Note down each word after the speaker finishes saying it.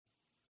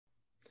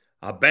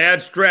A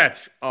bad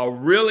stretch, a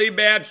really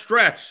bad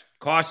stretch,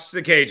 costs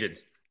the Cajuns.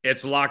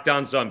 It's Locked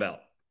On Sunbelt.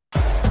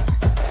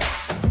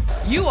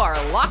 You are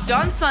Locked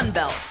On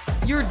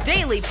Sunbelt, your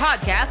daily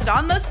podcast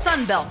on the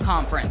Sunbelt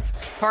Conference,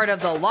 part of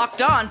the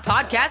Locked On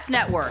Podcast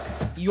Network,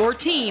 your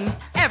team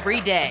every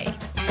day.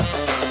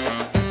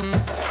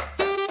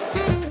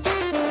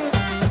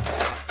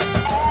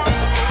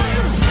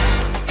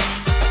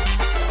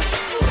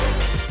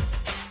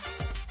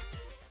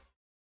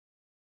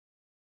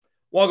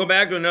 Welcome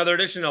back to another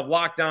edition of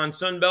Locked On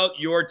Sunbelt,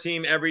 your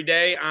team every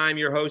day. I'm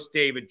your host,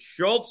 David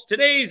Schultz.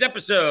 Today's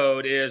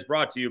episode is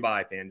brought to you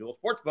by FanDuel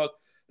Sportsbook,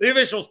 the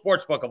official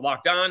sportsbook of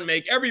Locked On.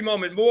 Make every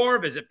moment more.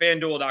 Visit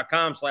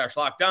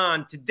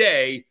FanDuel.com/LockedOn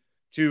today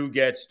to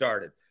get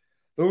started.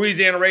 The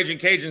Louisiana Ragin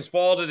Cajuns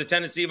fall to the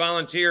Tennessee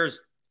Volunteers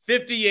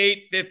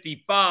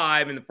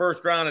 58-55 in the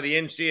first round of the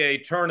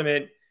NCAA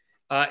tournament.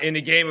 In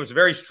the game, it was a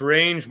very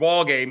strange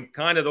ball game,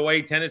 kind of the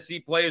way Tennessee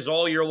plays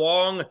all year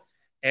long,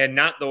 and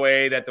not the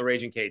way that the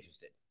Ragin Cajuns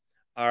did.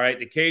 All right,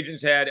 the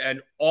Cajuns had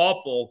an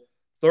awful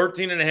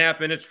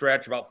 13-and-a-half-minute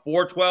stretch, about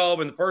 4:12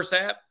 in the first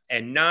half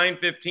and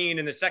 9:15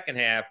 in the second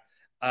half,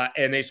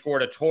 and they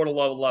scored a total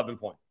of 11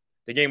 points.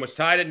 The game was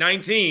tied at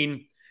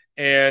 19,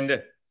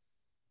 and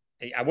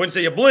I wouldn't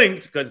say you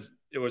blinked because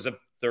it was a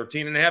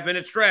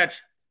 13-and-a-half-minute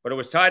stretch, but it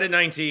was tied at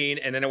 19,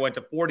 and then it went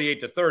to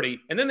 48-30,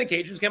 and then the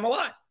Cajuns came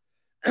alive.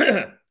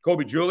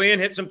 Kobe Julian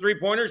hit some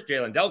three-pointers.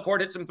 Jalen Delcourt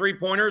hit some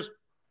three-pointers.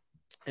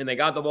 And they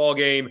got the ball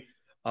game.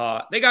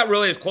 They got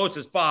really as close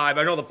as 5.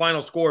 I know the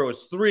final score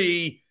was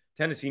 3.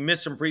 Tennessee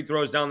missed some free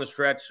throws down the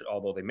stretch,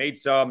 although they made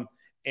some.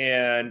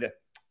 And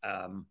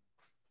the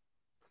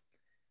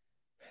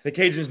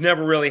Cajuns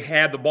never really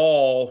had the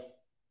ball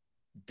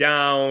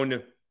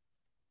down,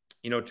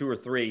 2 or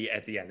 3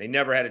 at the end. They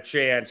never had a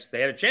chance. They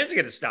had a chance to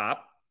get a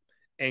stop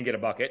and get a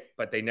bucket,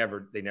 but they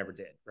never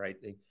did, right?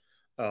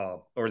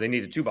 Or they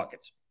needed 2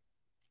 buckets.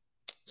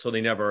 So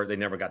they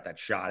never got that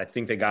shot. I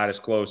think they got as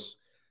close.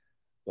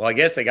 Well, I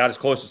guess they got as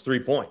close as 3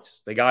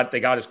 points. They got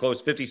as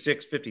close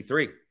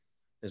 56-53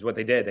 is what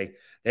they did.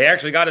 They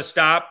actually got a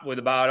stop with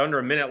about under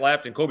a minute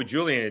left, and Kobe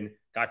Julian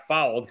got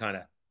fouled, kind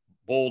of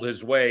bowled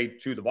his way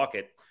to the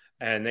bucket,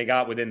 and they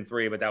got within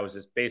 3, but that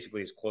was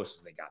basically as close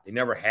as they got. They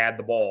never had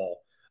the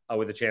ball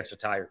with a chance to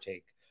tie or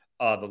take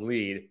the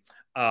lead.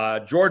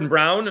 Jordan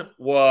Brown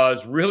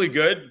was really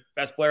good,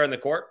 best player on the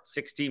court,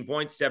 16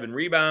 points, 7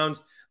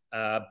 rebounds.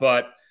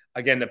 But,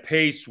 again, the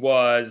pace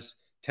was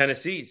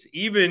Tennessee's.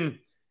 Even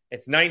 –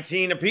 it's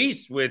 19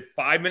 apiece with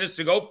 5 minutes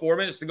to go, 4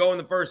 minutes to go in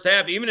the first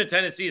half. Even if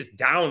Tennessee is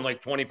down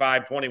like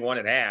 25-21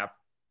 at half,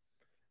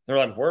 they're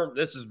like,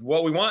 this is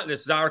what we want.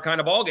 This is our kind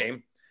of ball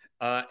game.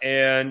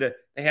 And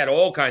they had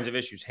all kinds of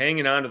issues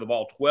hanging on to the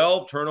ball.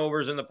 12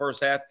 turnovers in the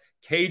first half.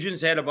 Cajuns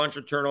had a bunch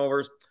of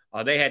turnovers.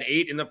 They had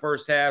 8 in the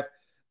first half.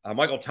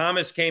 Michael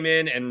Thomas came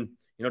in and,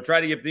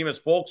 tried to give Themis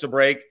Folks a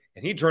break,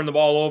 and he turned the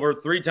ball over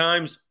 3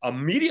 times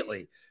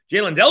immediately.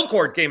 Jalen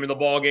Delcourt came in the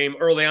ball game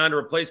early on to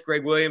replace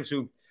Greg Williams,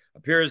 who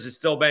appears is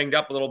still banged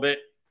up a little bit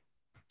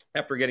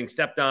after getting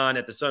stepped on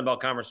at the Sunbelt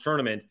Conference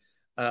tournament.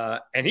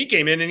 And he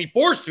came in and he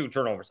forced 2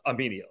 turnovers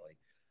immediately.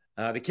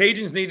 The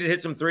Cajuns needed to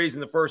hit some threes in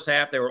the first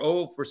half. They were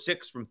 0 for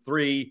 6 from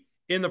 3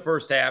 in the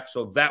first half,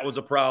 so that was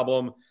a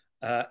problem.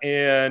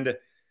 And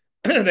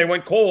they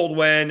went cold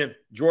when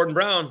Jordan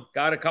Brown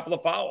got a couple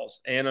of fouls.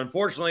 And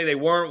unfortunately, they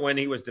weren't when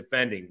he was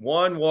defending.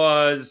 One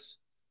was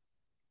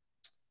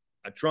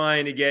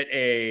trying to get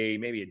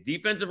maybe a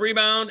defensive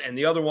rebound, and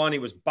the other one he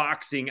was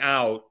boxing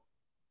out.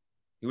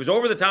 He was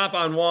over the top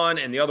on one,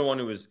 and the other one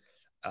he was,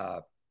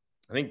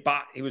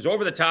 he was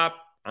over the top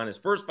on his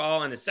first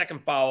foul, and his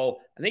second foul,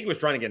 I think he was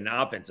trying to get an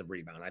offensive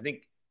rebound. I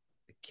think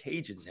the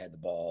Cajuns had the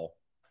ball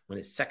when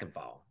his second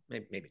foul.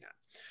 Maybe not.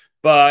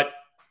 But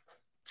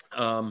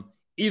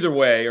either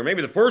way, or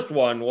maybe the first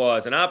one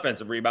was an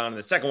offensive rebound, and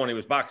the second one he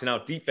was boxing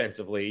out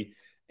defensively,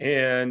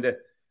 and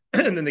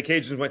then the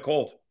Cajuns went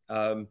cold.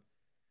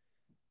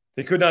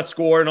 They could not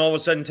score, and all of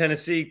a sudden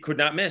Tennessee could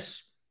not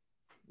miss.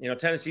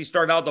 Tennessee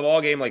started out the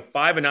ball game like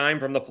 5 of 9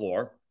 from the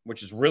floor,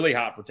 which is really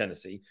hot for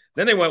Tennessee.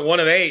 Then they went 1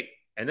 of 8,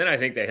 and then I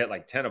think they hit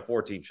like 10 of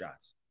 14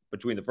 shots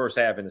between the first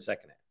half and the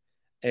second half.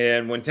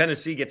 And when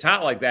Tennessee gets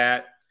hot like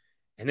that,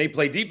 and they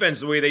play defense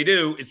the way they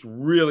do, it's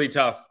really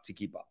tough to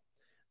keep up.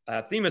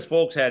 Themis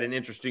Folks had an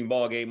interesting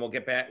ball game. We'll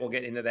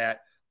get into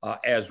that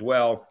as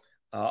well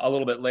a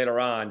little bit later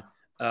on.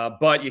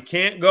 But you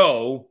can't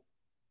go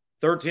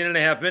 13 and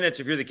a half minutes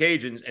if you're the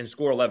Cajuns and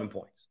score 11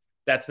 points.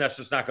 That's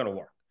just not going to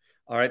work.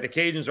 All right, the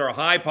Cajuns are a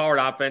high-powered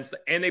offense,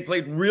 and they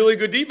played really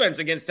good defense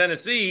against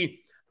Tennessee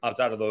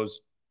outside of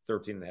those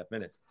 13 and a half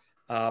minutes.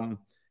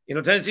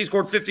 Tennessee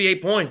scored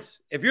 58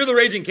 points. If you're the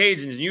Ragin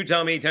Cajuns and you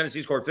tell me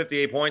Tennessee scored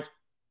 58 points,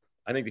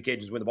 I think the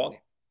Cajuns win the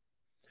ballgame.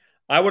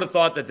 I would have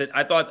thought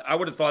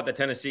that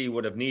Tennessee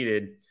would have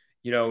needed,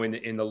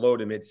 in the low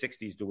to mid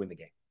 60s to win the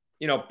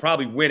game.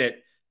 Probably win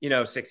it,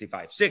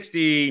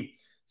 65-60,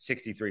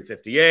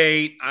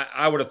 63-58.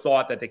 I would have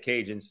thought that the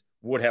Cajuns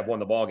would have won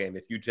the ballgame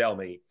if you tell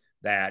me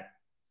that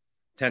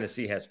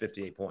Tennessee has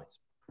 58 points.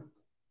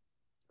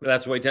 But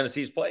that's the way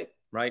Tennessee's played,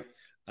 right?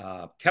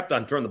 kept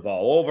on turning the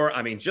ball over.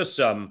 I mean, just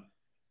some,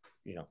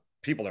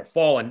 people are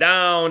falling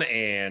down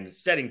and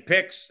setting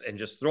picks and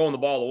just throwing the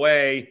ball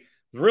away. It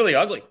was really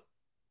ugly.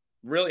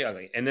 Really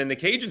ugly. And then the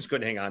Cajuns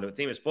couldn't hang on to it.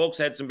 Themis Folks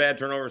had some bad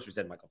turnovers. We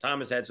said Michael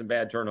Thomas had some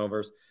bad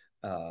turnovers.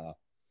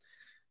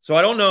 So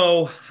I don't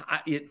know.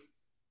 It'd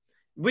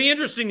be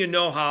interesting to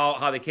know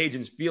how the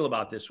Cajuns feel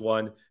about this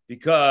one,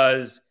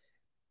 because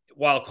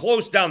while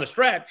close down the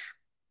stretch,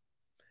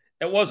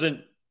 it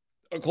wasn't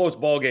a close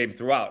ball game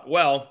throughout.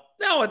 Well,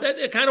 no,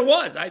 it kind of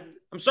was.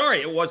 I'm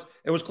sorry. It was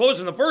close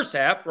in the first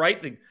half,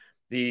 right?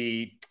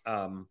 The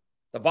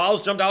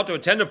Vols jumped out to a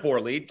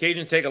 10-4 lead.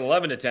 Cajuns take an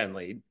 11-10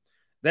 lead.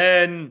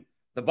 Then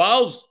the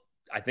Vols,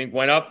 I think,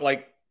 went up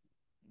like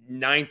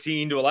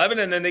 19-11,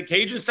 and then the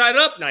Cajuns tied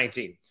it up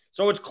 19.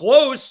 So it's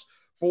close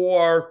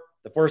for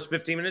the first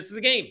 15 minutes of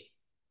the game,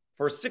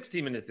 first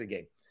 16 minutes of the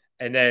game.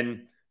 And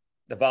then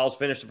the Vols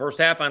finished the first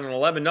half on an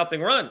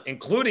 11-0 run,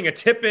 including a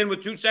tip-in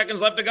with 2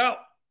 seconds left to go.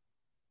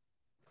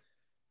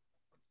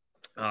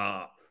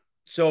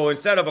 So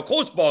instead of a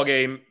close ball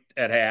game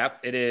at half,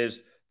 it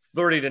is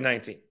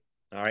 30-19.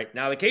 All right.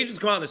 Now the Cajuns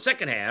come out in the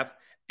second half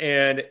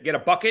and get a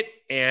bucket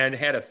and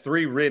had a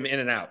 3-rim in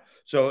and out.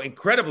 So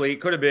incredibly, it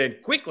could have been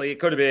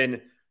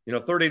 30-19.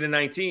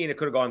 It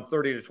could have gone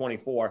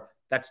 30-24.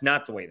 That's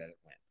not the way that it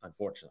went,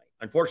 unfortunately.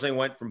 Unfortunately,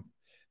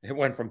 it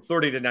went from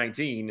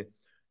 30-19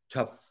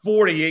 to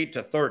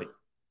 48-30.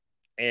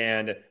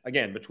 And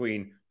again,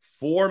 between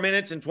 4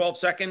 minutes and 12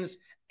 seconds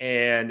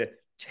and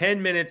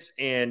 10 minutes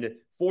and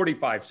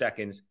 45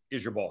 seconds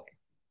is your ball game.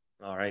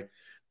 All right.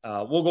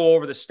 We'll go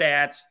over the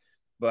stats,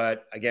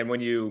 but again, when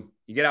you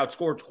get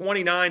outscored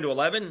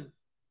 29-11,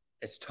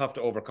 it's tough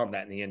to overcome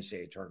that in the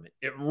NCAA tournament.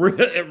 It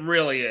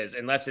really is,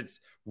 unless it's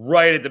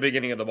right at the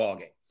beginning of the ball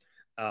game.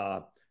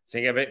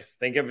 Think of it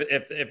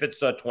if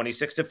it's a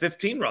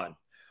 26-15 run,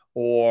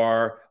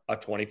 or a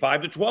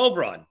 25-12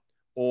 run,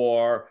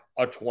 or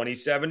a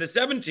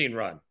 27-17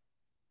 run.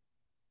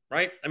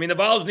 Right? I mean, the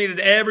Vols needed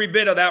every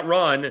bit of that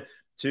run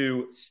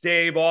to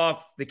stave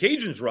off the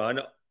Cajuns' run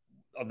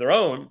of their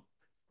own,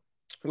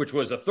 which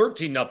was a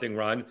 13-0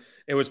 run.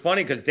 It was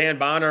funny because Dan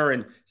Bonner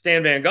and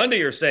Stan Van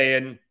Gundy are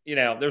saying,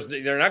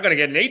 they're not going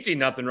to get an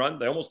 18-0 run.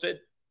 They almost did.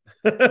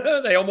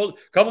 A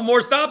couple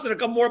more stops and a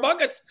couple more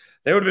buckets.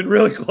 They would have been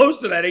really close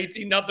to that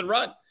 18-0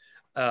 run.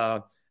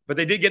 But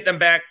they did get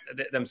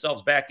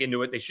themselves back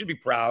into it. They should be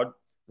proud,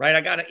 right?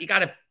 You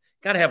gotta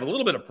have a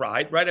little bit of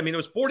pride, right? I mean, it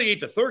was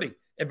 48-30.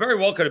 It very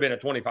well could have been a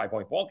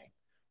 25-point ball game,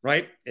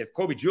 right? If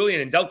Kobe Julian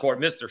and Delcourt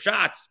missed their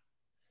shots,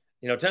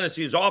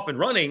 Tennessee is off and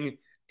running,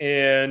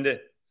 and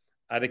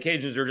the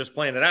Cajuns are just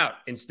playing it out.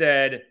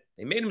 Instead,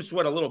 they made him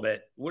sweat a little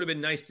bit. It would have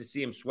been nice to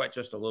see him sweat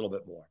just a little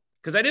bit more,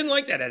 because I didn't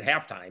like that at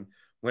halftime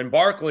when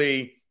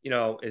Barkley,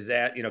 is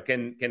that,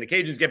 can the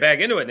Cajuns get back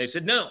into it? And they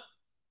said no,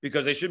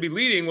 because they should be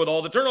leading with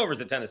all the turnovers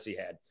that Tennessee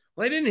had.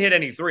 Well, they didn't hit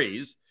any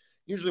threes.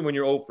 Usually when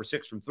you're 0 for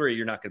 6 from 3,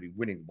 you're not going to be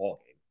winning the ball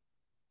game,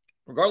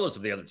 regardless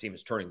if the other team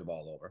is turning the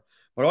ball over.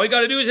 But all you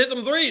got to do is hit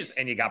some threes,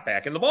 and you got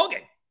back in the ball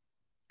game.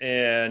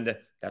 And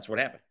that's what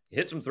happened. You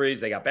hit some threes,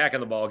 they got back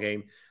in the ball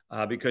game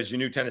because you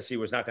knew Tennessee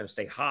was not going to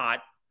stay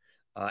hot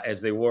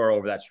as they were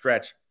over that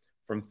stretch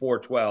from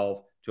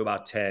 4:12 to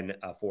about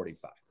 10:45.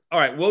 All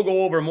right, we'll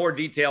go over more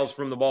details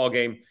from the ball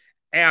game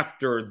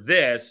after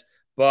this,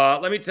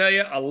 but let me tell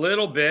you a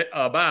little bit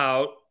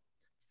about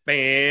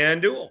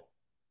FanDuel.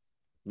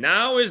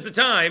 Now is the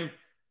time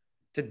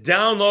to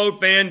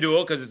download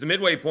FanDuel, because it's the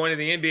midway point of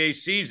the NBA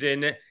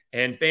season,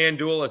 and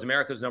FanDuel is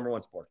America's #1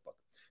 sportsbook.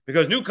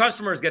 Because new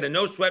customers get a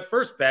no-sweat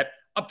first bet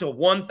up to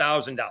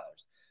 $1,000.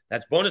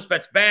 That's bonus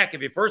bets back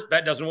if your first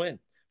bet doesn't win.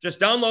 Just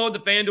download the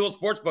FanDuel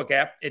Sportsbook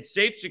app. It's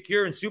safe,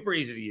 secure, and super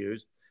easy to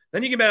use.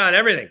 Then you can bet on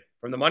everything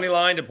from the money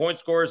line to point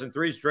scores and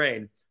threes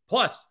drained.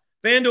 Plus,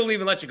 FanDuel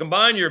even lets you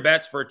combine your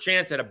bets for a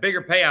chance at a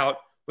bigger payout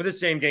with a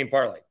same-game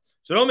parlay.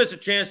 So don't miss a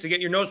chance to get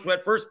your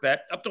no-sweat first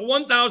bet up to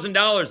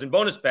 $1,000 in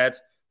bonus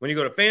bets when you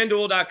go to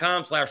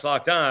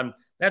FanDuel.com/lockedon.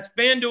 That's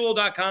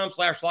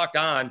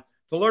FanDuel.com/lockedon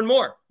to learn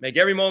more. Make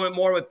every moment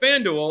more with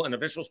FanDuel, an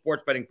official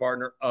sports betting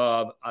partner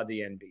of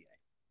the NBA.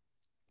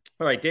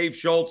 All right, Dave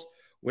Schultz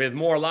with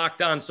more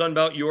Locked On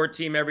Sunbelt, your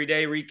team every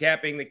day,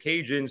 recapping the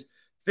Cajuns'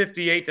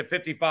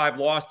 58-55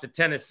 loss to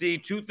Tennessee.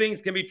 Two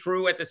things can be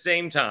true at the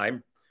same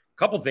time. A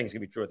couple things can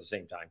be true at the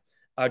same time.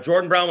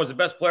 Jordan Brown was the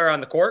best player on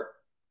the court,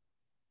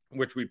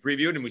 which we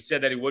previewed, and we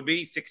said that he would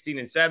be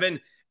 16-7.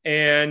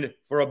 And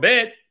for a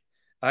bit,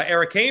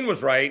 Eric Kane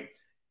was right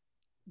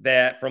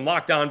that from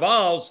Locked On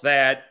Vols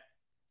that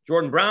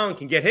Jordan Brown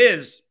can get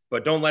his,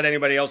 but don't let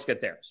anybody else get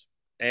theirs.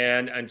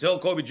 And until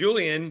Kobe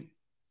Julian,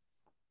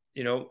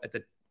 at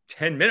the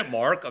 10-minute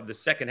mark of the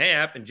second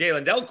half, and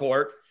Jalen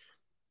Delcourt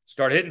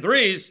started hitting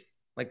threes,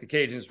 like the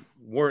Cajuns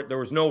weren't, there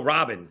was no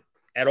Robin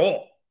at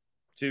all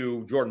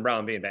to Jordan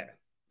Brown being bad.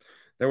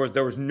 There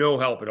was no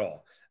help at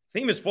all.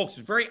 Themis Folks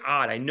was very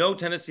odd. I know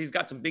Tennessee's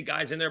got some big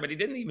guys in there, but he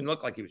didn't even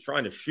look like he was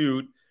trying to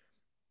shoot.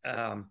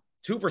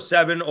 2 for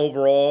 7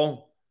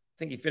 overall. I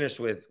think he finished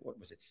with,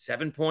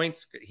 7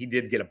 points? He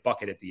did get a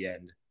bucket at the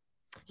end.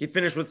 He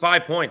finished with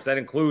 5 points. That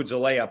includes a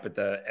layup at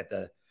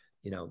the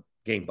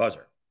game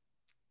buzzer.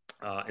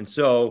 And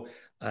so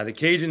the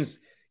Cajuns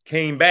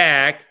came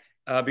back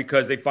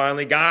because they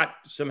finally got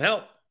some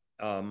help.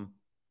 And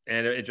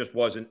it just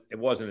wasn't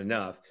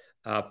enough.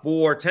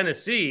 For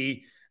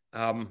Tennessee,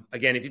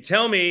 again, if you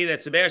tell me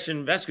that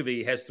Sebastian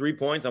Vescovi has 3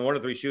 points on 1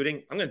 of 3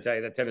 shooting, I'm going to tell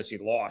you that Tennessee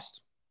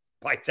lost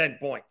by 10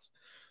 points.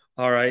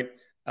 All right.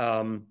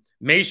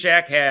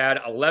 Meshack had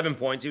 11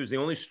 points. He was the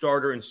only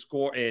starter in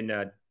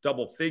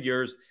double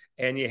figures.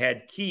 And you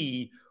had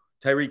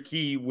Tyreek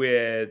Key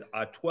with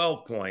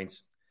 12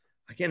 points.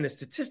 Again, the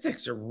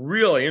statistics are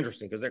really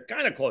interesting because they're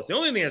kind of close. The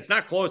only thing that's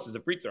not close is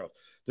the free throws.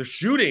 The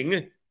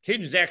shooting,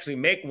 Cajuns actually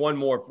make one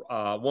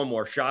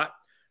more shot.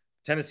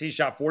 Tennessee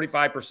shot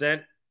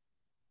 45%.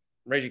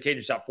 Ragin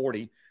Cajuns shot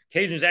 40.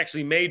 Cajuns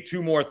actually made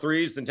 2 more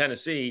threes than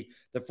Tennessee.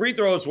 The free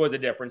throws was the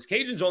difference.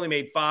 Cajuns only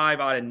made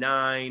 5 out of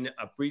 9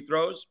 free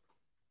throws.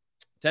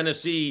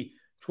 Tennessee,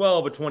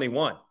 12 of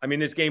 21. I mean,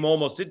 this game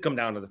almost did come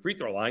down to the free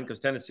throw line because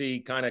Tennessee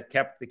kind of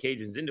kept the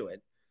Cajuns into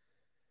it.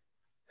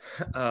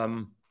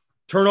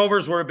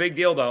 Turnovers were a big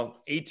deal, though.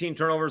 18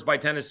 turnovers by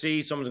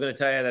Tennessee. Someone's going to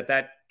tell you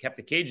that kept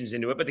the Cajuns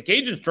into it, but the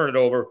Cajuns turned it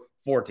over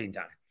 14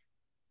 times.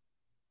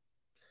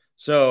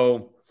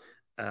 So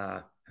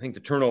I think the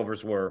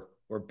turnovers were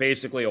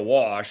basically a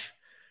wash.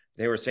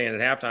 They were saying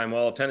at halftime,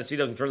 well, if Tennessee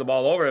doesn't turn the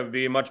ball over, it would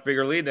be a much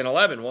bigger lead than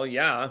 11. Well,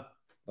 yeah,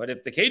 but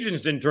if the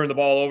Cajuns didn't turn the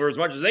ball over as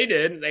much as they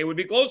did, they would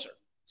be closer.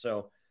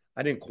 So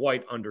I didn't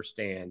quite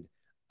understand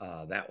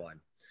that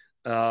one.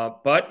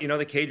 But, the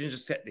Cajuns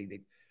just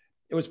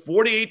it was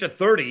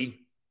 48-30,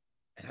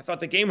 and I thought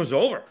the game was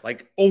over.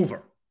 And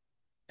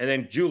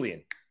then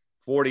Julian,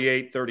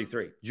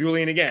 48-33.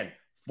 Julian again,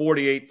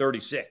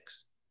 48-36.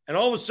 And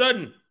all of a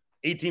sudden,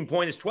 18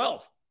 point is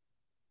 12,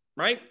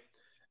 right?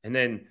 And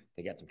then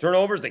they got some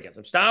turnovers. They got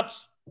some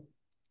stops.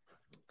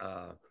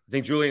 I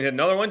think Julian hit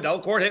another one.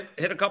 Delcourt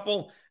hit a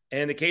couple,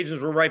 and the Cajuns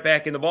were right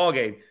back in the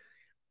ballgame.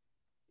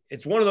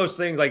 It's one of those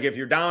things like if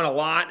you're down a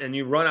lot and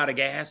you run out of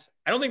gas.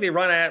 I don't think they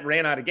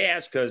ran out of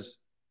gas because,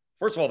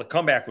 first of all, the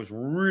comeback was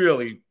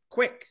really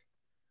quick.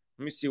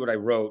 Let me see what I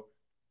wrote.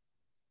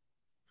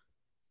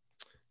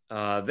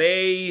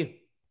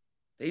 They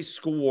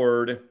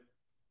scored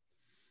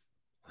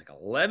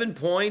 11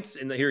 points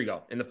here you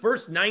go. In the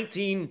first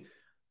 19-15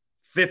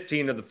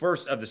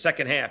 of the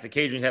second half, the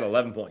Cajuns had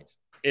 11 points.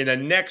 In the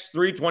next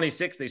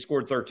 3:26, they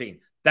scored 13.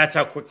 That's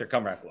how quick their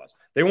comeback was.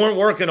 They weren't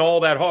working all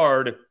that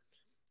hard.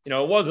 It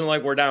wasn't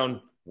like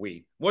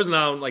it wasn't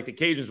down like the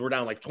Cajuns were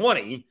down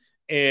 20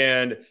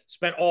 and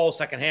spent all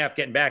second half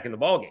getting back in the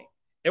ballgame.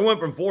 It went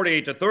from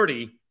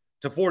 48-30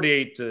 to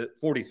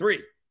 48-43.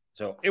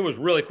 So it was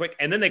really quick.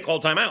 And then they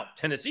called timeout.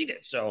 Tennessee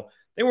did. So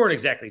they weren't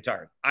exactly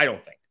tired, I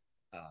don't think.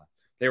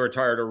 They were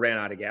tired or ran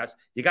out of gas.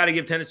 You got to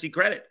give Tennessee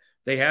credit.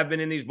 They have been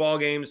in these ball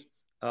games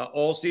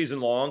all season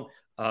long.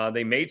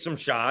 They made some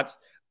shots.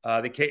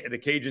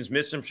 The Cajuns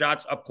missed some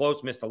shots up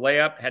close, missed a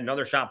layup, had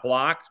another shot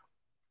blocked.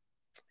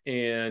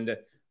 And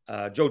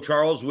Joe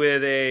Charles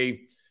with a,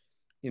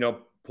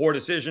 poor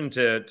decision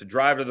to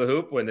drive to the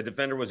hoop when the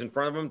defender was in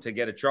front of him to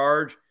get a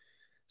charge.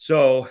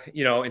 So,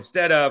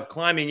 instead of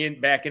climbing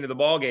back into the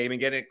ball game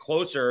and getting it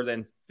closer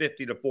than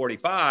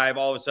 50-45,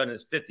 all of a sudden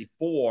it's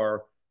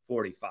 54-45.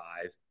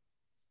 I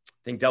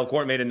think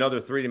Delcourt made another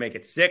 3 to make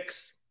it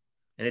 6,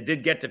 and it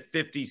did get to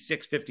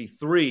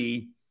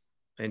 56-53,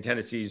 and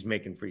Tennessee's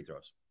making free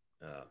throws.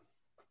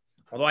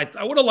 Although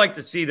I would have liked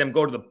to see them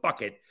go to the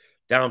bucket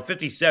down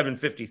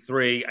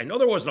 57-53. I know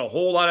there wasn't a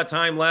whole lot of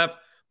time left,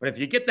 but if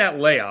you get that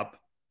layup,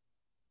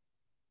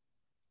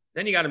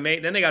 then they got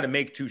to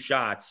make 2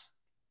 shots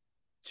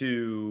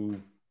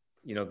to,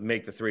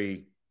 make the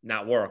 3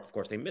 not work. Of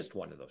course, they missed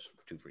one of those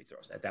 2 free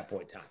throws at that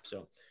point in time.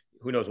 So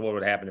who knows what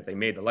would happen if they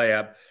made the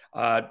layup.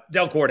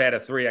 Delcourt had a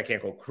 3. I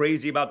can't go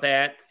crazy about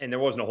that. And there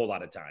wasn't a whole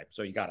lot of time.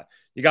 So you gotta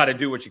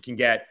do what you can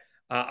get.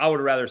 I would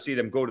rather see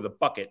them go to the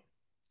bucket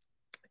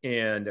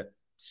and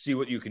see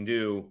what you can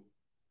do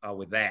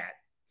with that.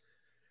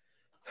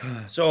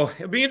 So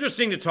it'd be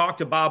interesting to talk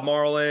to Bob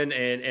Marlin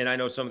and I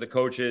know some of the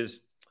coaches.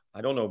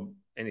 I don't know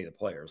any of the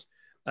players,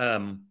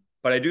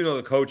 but I do know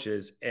the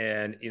coaches.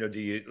 And, do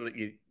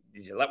you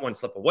let one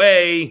slip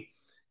away?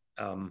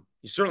 You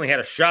certainly had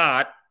a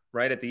shot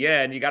right at the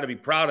end. You got to be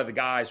proud of the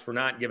guys for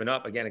not giving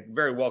up. Again, it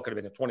very well could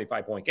have been a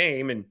 25-point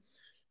game. And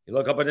you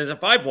look up and it's a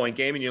 5-point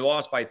game and you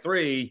lost by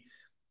 3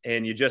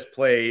 and you just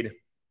played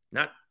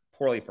not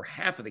poorly for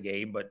half of the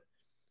game, but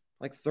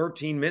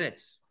 13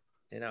 minutes.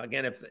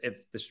 Again,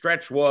 if the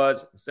stretch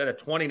was instead of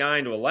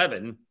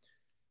 29-11,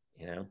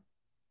 again,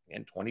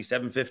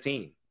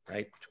 27-15,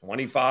 right?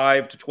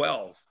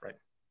 25-12, right?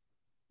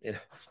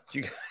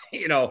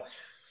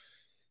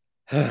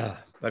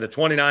 But a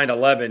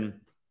 29-11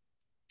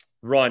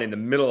 run in the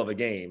middle of a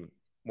game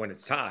when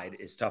it's tied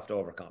is tough to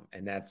overcome.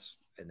 And that's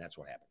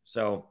what happened.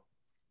 So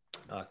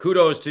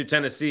kudos to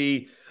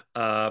Tennessee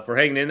for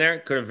hanging in there.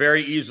 Could have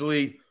very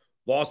easily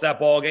lost that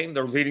ball game.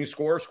 Their leading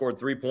scorer scored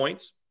 3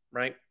 points,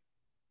 right?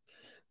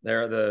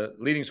 They're the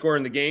leading scorer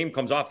in the game,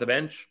 comes off the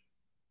bench.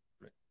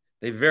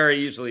 They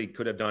very easily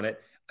could have done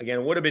it. Again,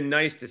 it would have been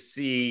nice to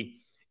see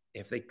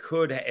if the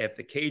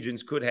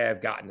Cajuns could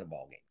have gotten the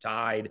ball game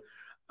tied,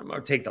 I'm going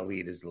to take the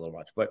lead is a little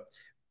much, but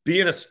be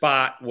in a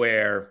spot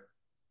where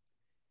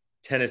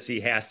Tennessee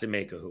has to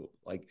make a hoop,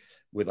 like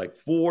with like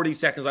 40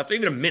 seconds left, or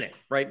even a minute,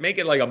 right? Make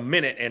it like a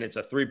minute and it's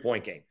a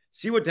 3-point game.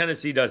 See what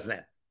Tennessee does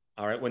then,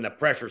 all right, when the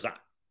pressure's on.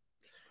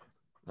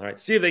 All right,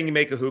 see if they can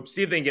make a hoop,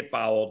 see if they can get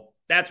fouled.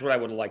 That's what I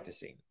would have liked to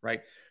see,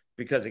 right?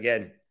 Because,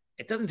 again,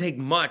 it doesn't take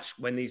much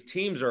when these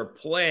teams are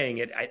playing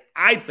it.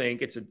 I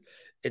think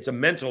it's a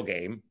mental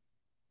game.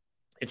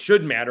 It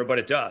shouldn't matter, but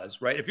it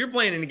does, right? If you're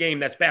playing in a game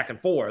that's back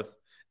and forth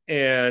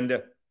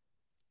and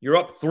you're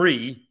up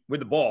 3 with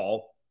the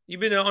ball,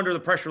 you've been under the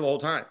pressure the whole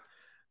time.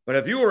 But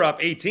if you were up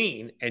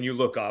 18 and you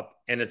look up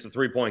and it's a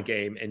 3-point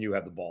game and you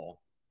have the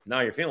ball, now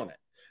you're feeling it.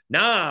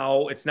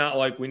 Now it's not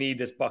like we need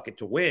this bucket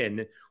to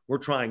win. We're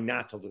trying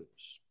not to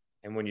lose.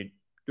 And when you're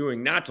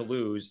doing not to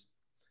lose,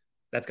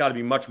 that's got to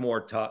be much more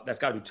tough. That's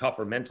got to be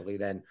tougher mentally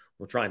than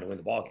we're trying to win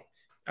the ball game.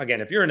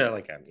 Again, if you're in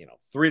a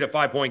 3 to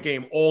 5 point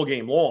game all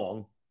game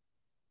long,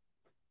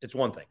 it's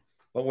one thing.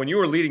 But when you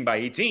were leading by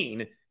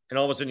 18 and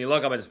all of a sudden you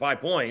look up and it's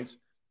 5 points,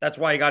 that's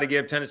why you got to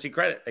give Tennessee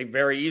credit. They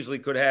very easily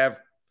could have, I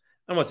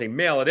don't want to say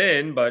mail it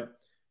in, but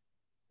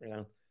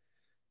I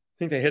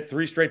think they hit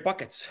 3 straight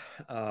buckets,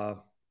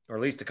 or at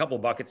least a couple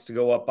of buckets to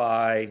go up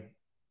by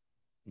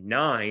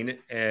 9,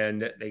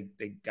 and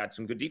they got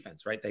some good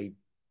defense, right? It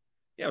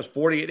was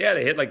 48. Yeah,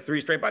 they hit like 3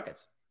 straight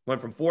buckets.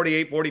 Went from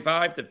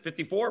 48-45 to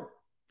 54-45.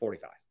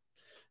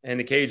 And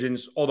the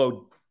Cajuns,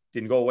 although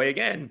didn't go away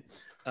again,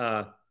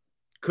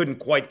 couldn't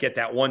quite get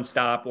that one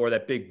stop or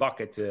that big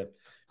bucket to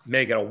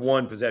make it a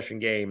 1-possession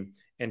game.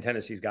 And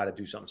Tennessee's got to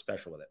do something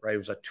special with it, right? It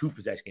was a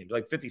 2-possession game,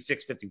 like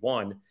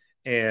 56-51,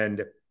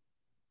 and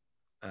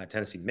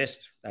Tennessee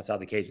missed. That's how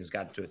the Cajuns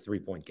got to a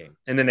 3-point game.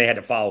 And then they had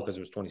to foul because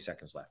there was 20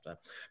 seconds left.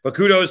 But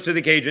kudos to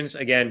the Cajuns.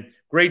 Again,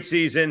 great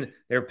season.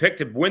 They were picked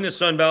to win the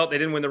Sun Belt. They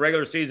didn't win the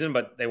regular season,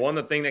 but they won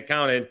the thing that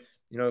counted.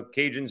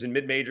 Cajuns and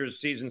mid-majors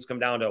seasons come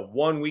down to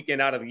one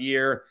weekend out of the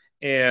year.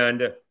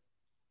 And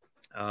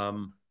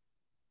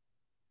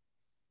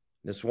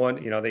this one,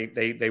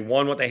 they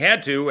won what they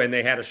had to, and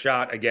they had a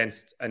shot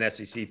against an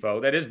SEC foe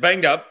that is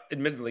banged up,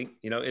 admittedly,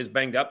 is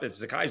banged up. If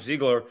Zakai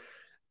Ziegler,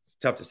 it's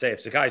tough to say.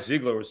 If Zakai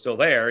Ziegler was still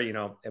there, I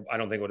don't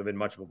think it would have been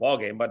much of a ball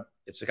game. But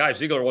if Zakai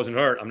Ziegler wasn't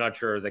hurt, I'm not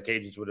sure the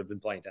Cajuns would have been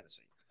playing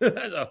Tennessee.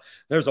 So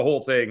there's a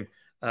whole thing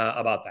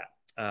about that.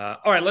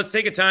 All right, let's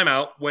take a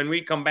timeout. When we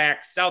come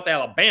back, South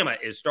Alabama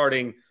is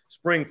starting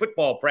spring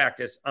football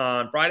practice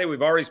on Friday.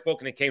 We've already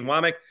spoken to Kane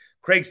Womack.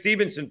 Craig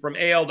Stevenson from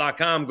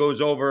AL.com goes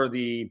over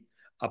the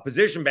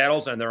position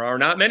battles, and there are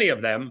not many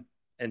of them.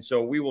 And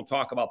so we will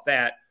talk about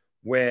that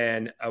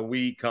when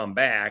we come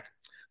back.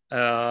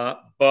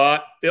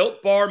 But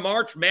Built Bar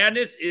March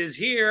Madness is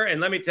here.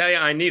 And let me tell you,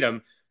 I need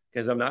them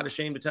because I'm not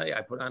ashamed to tell you,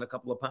 I put on a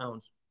couple of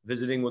pounds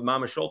visiting with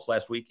Mama Schultz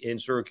last week in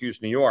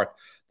Syracuse, New York.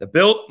 The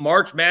Built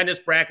March Madness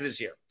bracket is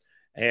here.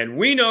 And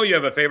we know you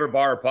have a favorite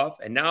bar or puff,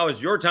 and now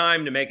is your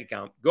time to make it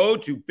count. Go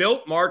to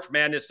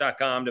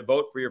BuiltMarchMadness.com to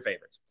vote for your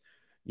favorites.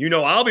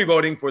 I'll be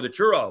voting for the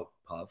Churro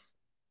Puff.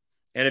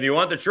 And if you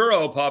want the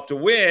Churro Puff to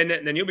win,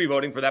 then you'll be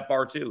voting for that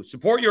bar too.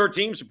 Support your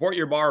team, support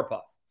your bar or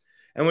puff.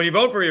 And when you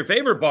vote for your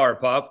favorite bar or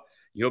puff,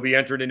 you'll be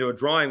entered into a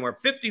drawing where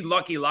 50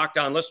 lucky Locked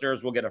On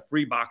listeners will get a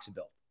free box of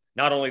Built.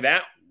 Not only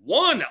that,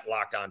 one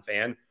Locked On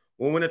fan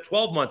will win a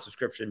 12-month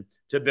subscription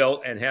to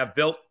Built and have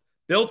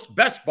Built's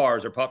best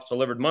bars or puffs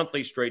delivered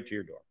monthly straight to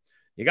your door.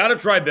 You got to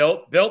try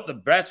Built. Built, the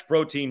best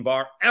protein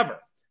bar ever.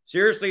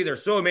 Seriously, they're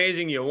so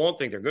amazing you won't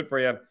think they're good for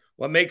you.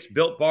 What makes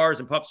Built bars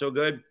and puffs so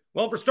good?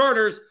 Well, for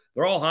starters,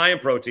 they're all high in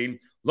protein,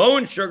 low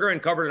in sugar,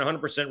 and covered in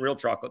 100% real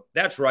chocolate.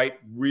 That's right,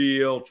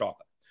 real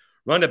chocolate.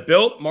 Run to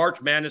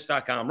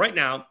BuiltMarchMadness.com right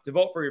now to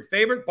vote for your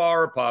favorite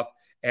bar or puff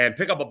and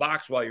pick up a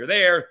box while you're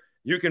there.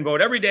 You can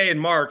vote every day in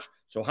March,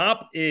 so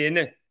hop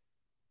in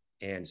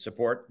and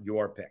support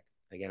your pick.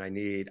 Again, I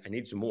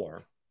need some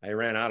more. I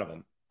ran out of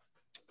them.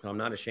 But I'm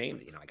not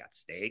ashamed. I got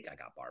steak, I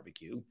got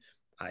barbecue.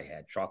 I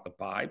had chocolate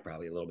pie,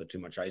 probably a little bit too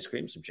much ice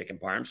cream, some chicken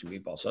parm, some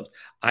meatball subs.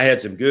 I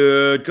had some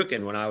good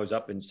cooking when I was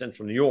up in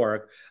central New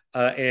York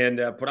and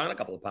put on a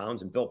couple of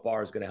pounds, and Built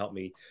Bar is going to help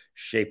me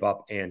shape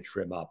up and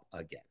trim up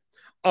again.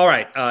 All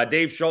right,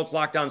 Dave Schultz,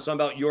 Locked On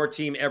Sunbelt, your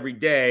team every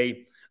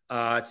day.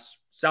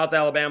 South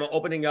Alabama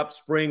opening up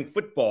spring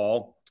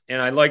football.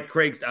 And I like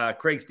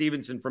Craig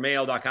Stevenson from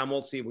AL.com.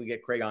 We'll see if we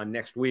get Craig on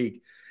next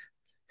week.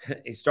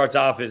 He starts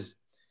off his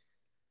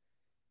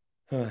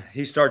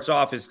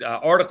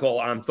article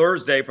on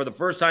Thursday. For the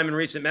first time in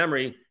recent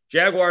memory,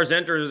 Jaguars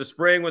enter the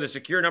spring with a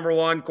secure number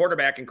 1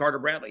 quarterback in Carter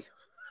Bradley.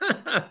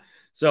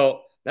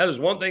 So that is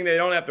one thing they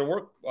don't have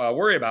to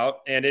worry about.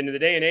 And in the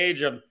day and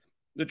age of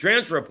the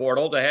transfer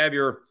portal, to have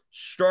your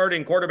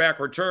starting quarterback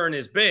return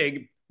is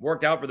big.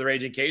 Worked out for the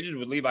Ragin Cajuns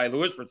with Levi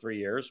Lewis for 3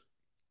 years.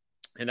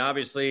 And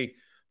obviously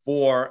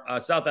for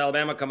South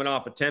Alabama coming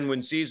off a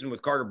 10-win season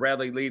with Carter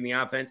Bradley leading the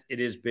offense, it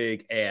is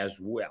big as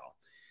well.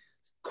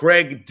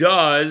 Craig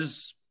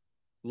does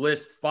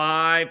list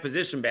 5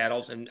 position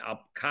battles, and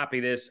I'll copy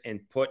this and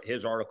put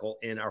his article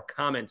in our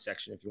comment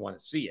section if you want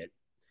to see it.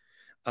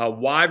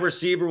 Wide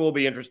receiver will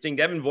be interesting.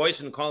 Devin Voice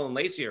and Colin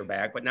Lacey are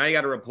back, but now you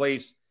got to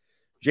replace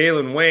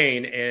Jalen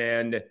Wayne.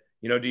 And,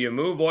 do you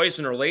move Voice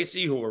or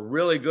Lacey, who were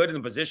really good in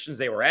the positions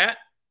they were at,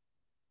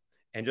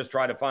 and just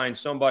try to find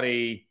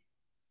somebody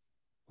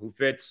who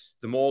fits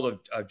the mold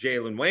of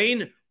Jalen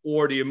Wayne?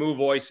 Or do you move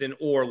Voice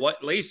or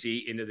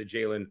Lacey into the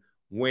Jalen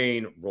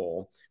Wayne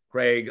role?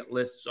 Craig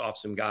lists off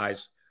some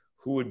guys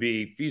who would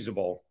be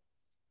feasible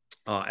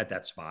at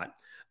that spot.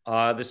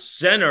 The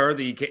center,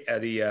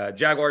 the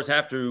Jaguars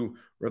have to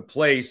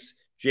replace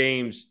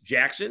James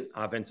Jackson,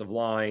 offensive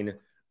line.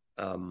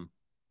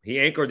 He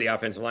anchored the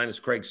offensive line, as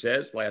Craig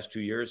says, last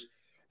 2 years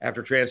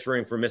after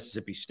transferring from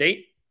Mississippi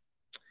State.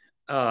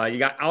 You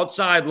got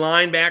outside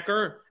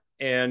linebacker,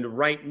 and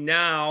right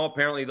now,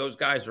 apparently those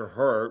guys are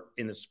hurt.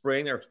 In the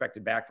spring, they're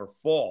expected back for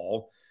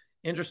fall.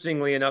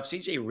 Interestingly enough,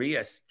 C.J.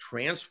 Rias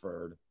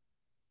transferred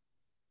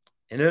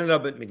and ended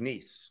up at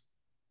McNeese.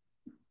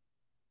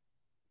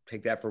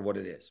 Take that for what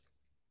it is.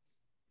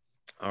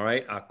 All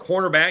right.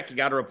 Cornerback, you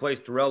got to replace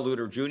Terrell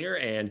Luter Jr.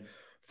 and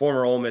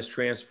former Ole Miss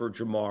transfer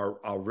Jamar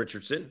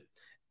Richardson.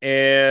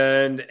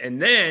 And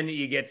then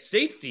you get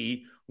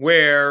safety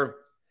where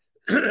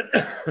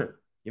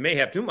you may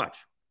have too much.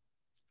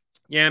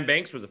 Yam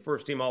Banks was the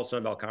first-team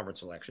All-Sun Belt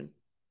Conference selection.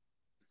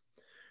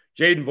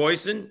 Jaden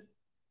Voisin,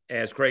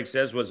 as Craig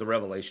says, was a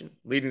revelation,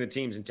 leading the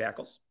teams in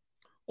tackles.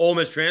 Ole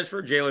Miss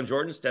transfer, Jalen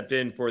Jordan stepped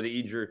in for the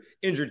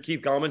injured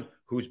Keith Gallman,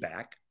 who's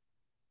back.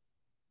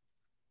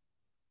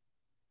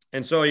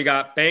 And so you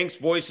got Banks,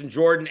 Voisin,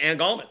 Jordan, and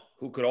Gallman,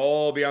 who could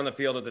all be on the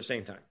field at the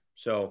same time.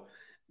 So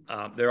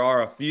there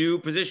are a few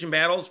position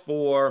battles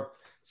for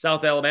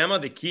South Alabama.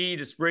 The key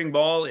to spring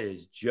ball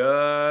is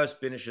just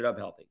finish it up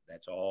healthy.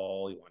 That's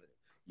all you want to do.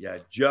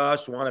 You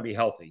just want to be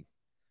healthy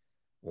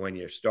when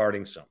you're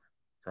starting summer,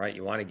 right?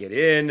 You want to get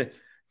in,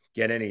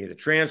 get any of the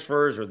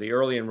transfers or the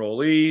early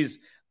enrollees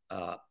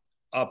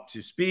up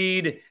to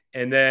speed,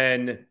 and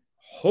then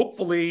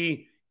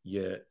hopefully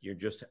you're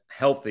just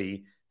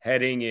healthy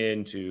heading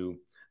into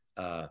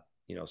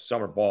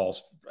summer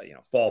balls,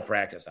 fall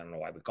practice. I don't know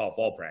why we call it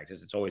fall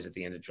practice. It's always at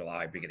the end of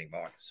July, beginning of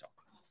August. So,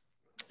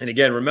 and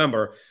again,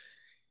 remember,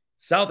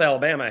 South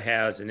Alabama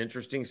has an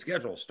interesting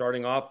schedule,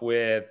 starting off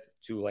with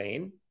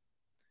Tulane,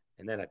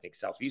 and then I think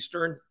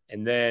Southeastern,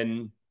 and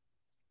then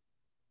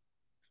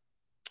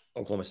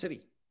Oklahoma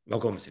State.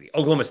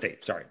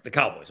 Sorry, the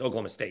Cowboys,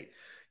 Oklahoma State.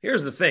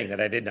 Here's the thing that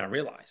I did not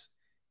realize.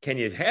 Can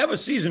you have a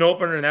season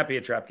opener and that be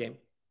a trap game?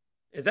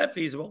 Is that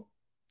feasible?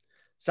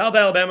 South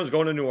Alabama is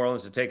going to New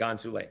Orleans to take on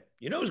Tulane.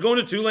 You know who's going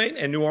to Tulane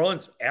and New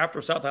Orleans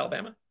after South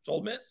Alabama? It's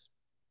Ole Miss.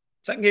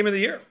 Second game of the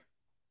year.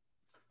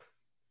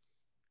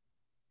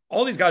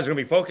 All these guys are going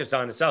to be focused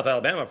on South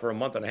Alabama for a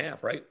month and a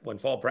half, right? When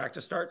fall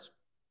practice starts.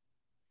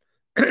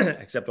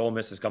 Except Ole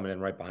Miss is coming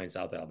in right behind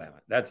South Alabama.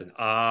 That's an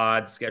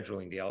odd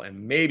scheduling deal,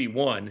 and maybe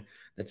one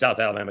that South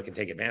Alabama can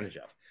take advantage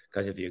of.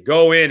 Because if you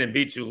go in and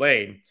beat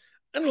Tulane,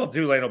 I don't know if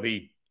Tulane will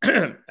be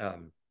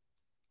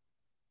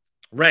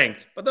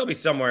ranked, but they'll be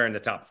somewhere in the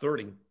top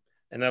 30.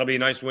 And that'll be a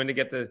nice win to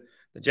get the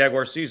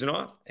Jaguars season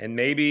off. And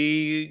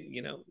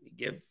maybe,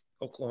 give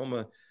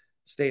Oklahoma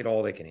State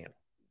all they can handle.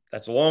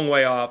 That's a long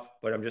way off,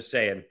 but I'm just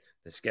saying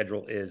the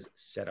schedule is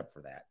set up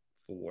for that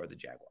for the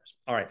Jaguars.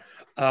 All right.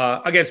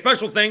 Again,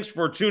 special thanks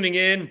for tuning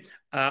in.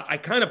 I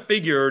kind of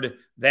figured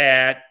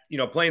that,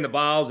 playing the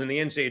Vols in the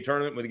NCAA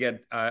tournament would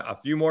get a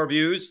few more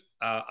views.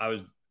 I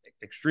was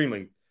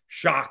extremely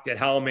shocked at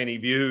how many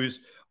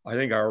views. I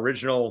think our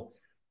original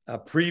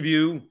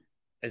preview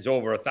is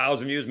over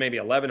 1,000 views, maybe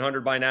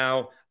 1,100 by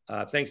now.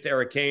 Thanks to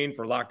Eric Kane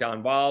for Locked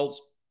On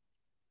Vols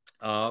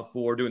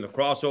for doing the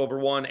crossover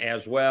one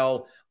as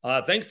well.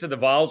 Thanks to the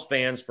Vols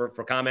fans for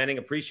commenting.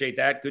 Appreciate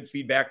that. Good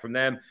feedback from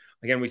them.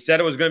 Again, we said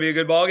it was going to be a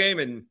good ball game,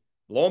 and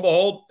lo and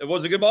behold, it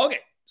was a good ball game.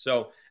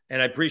 So,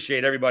 and I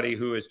appreciate everybody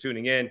who is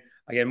tuning in.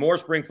 Again, more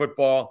spring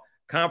football,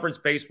 conference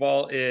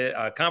baseball,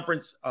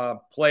 conference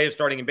play is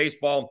starting in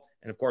baseball.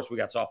 And of course, we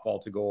got softball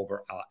to go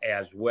over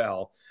as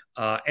well.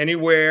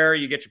 Anywhere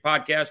you get your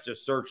podcast,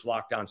 just search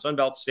Locked On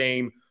Sunbelt.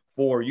 Same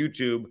for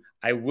YouTube.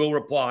 I will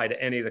reply to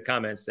any of the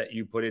comments that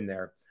you put in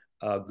there,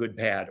 good,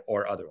 bad,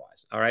 or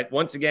otherwise. All right.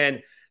 Once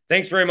again,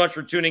 thanks very much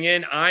for tuning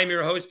in. I'm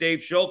your host,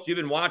 Dave Schultz. You've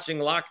been watching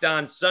Locked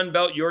On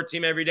Sunbelt, your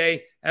team every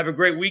day. Have a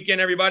great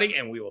weekend, everybody,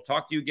 and we will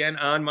talk to you again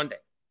on Monday.